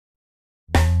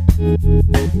The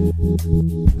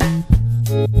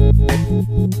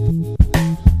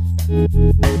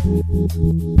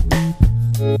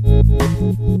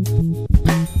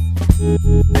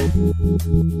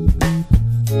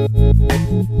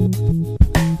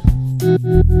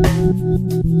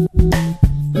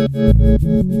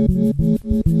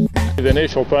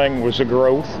initial thing was the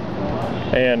growth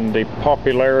and the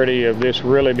popularity of this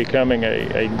really becoming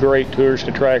a great tourist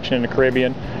attraction in the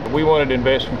Caribbean. We wanted to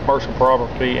invest in commercial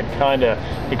property and kind of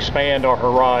expand our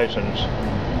horizons,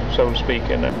 so to speak,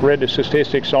 and read the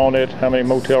statistics on it, how many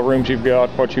motel rooms you've got,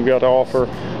 what you've got to offer,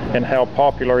 and how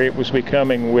popular it was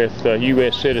becoming with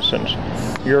U.S. citizens.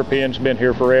 Europeans have been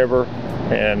here forever,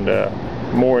 and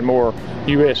more and more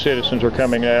U.S. citizens are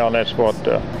coming now, and that's what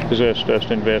possessed us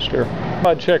to invest here.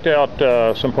 I checked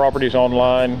out some properties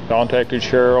online, contacted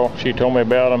Cheryl. She told me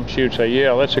about them. She would say,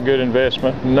 yeah, that's a good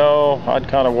investment. No, I'd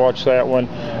kind of watch that one.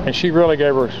 And she really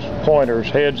gave her pointers,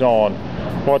 heads on,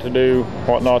 what to do,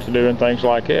 what not to do, and things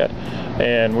like that.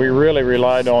 And we really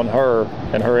relied on her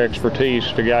and her expertise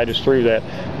to guide us through that,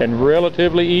 and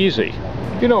relatively easy.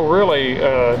 You know, really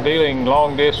dealing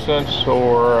long distance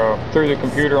or through the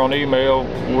computer on email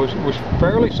was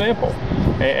fairly simple.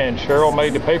 And Cheryl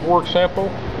made the paperwork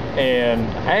simple, and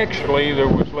actually there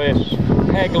was less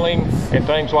haggling and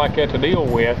things like that to deal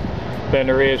with than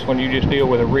there is when you just deal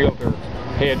with a realtor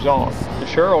heads-on.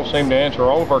 Cheryl seemed to answer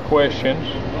all of our questions,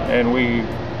 and we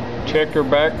checked her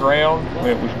background.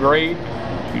 It was great.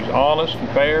 She's honest and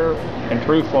fair and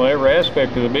truthful in every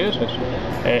aspect of the business.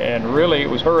 And really, it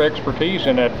was her expertise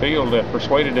in that field that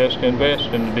persuaded us to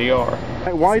invest in the DR.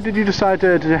 Why did you decide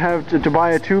to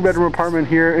buy a two-bedroom apartment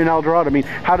here in El Dorado? I mean,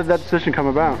 how did that decision come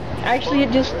about? Actually,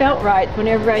 it just felt right.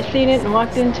 Whenever I seen it and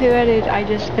walked into it, I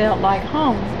just felt like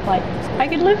home, like I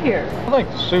could live here. I think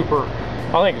it's super.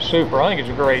 I think it's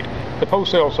great. The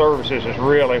post-sale services is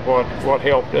really what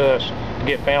helped us to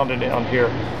get founded down here.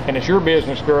 And as your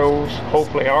business grows,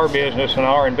 hopefully our business and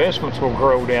our investments will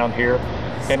grow down here,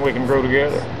 and we can grow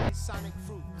together.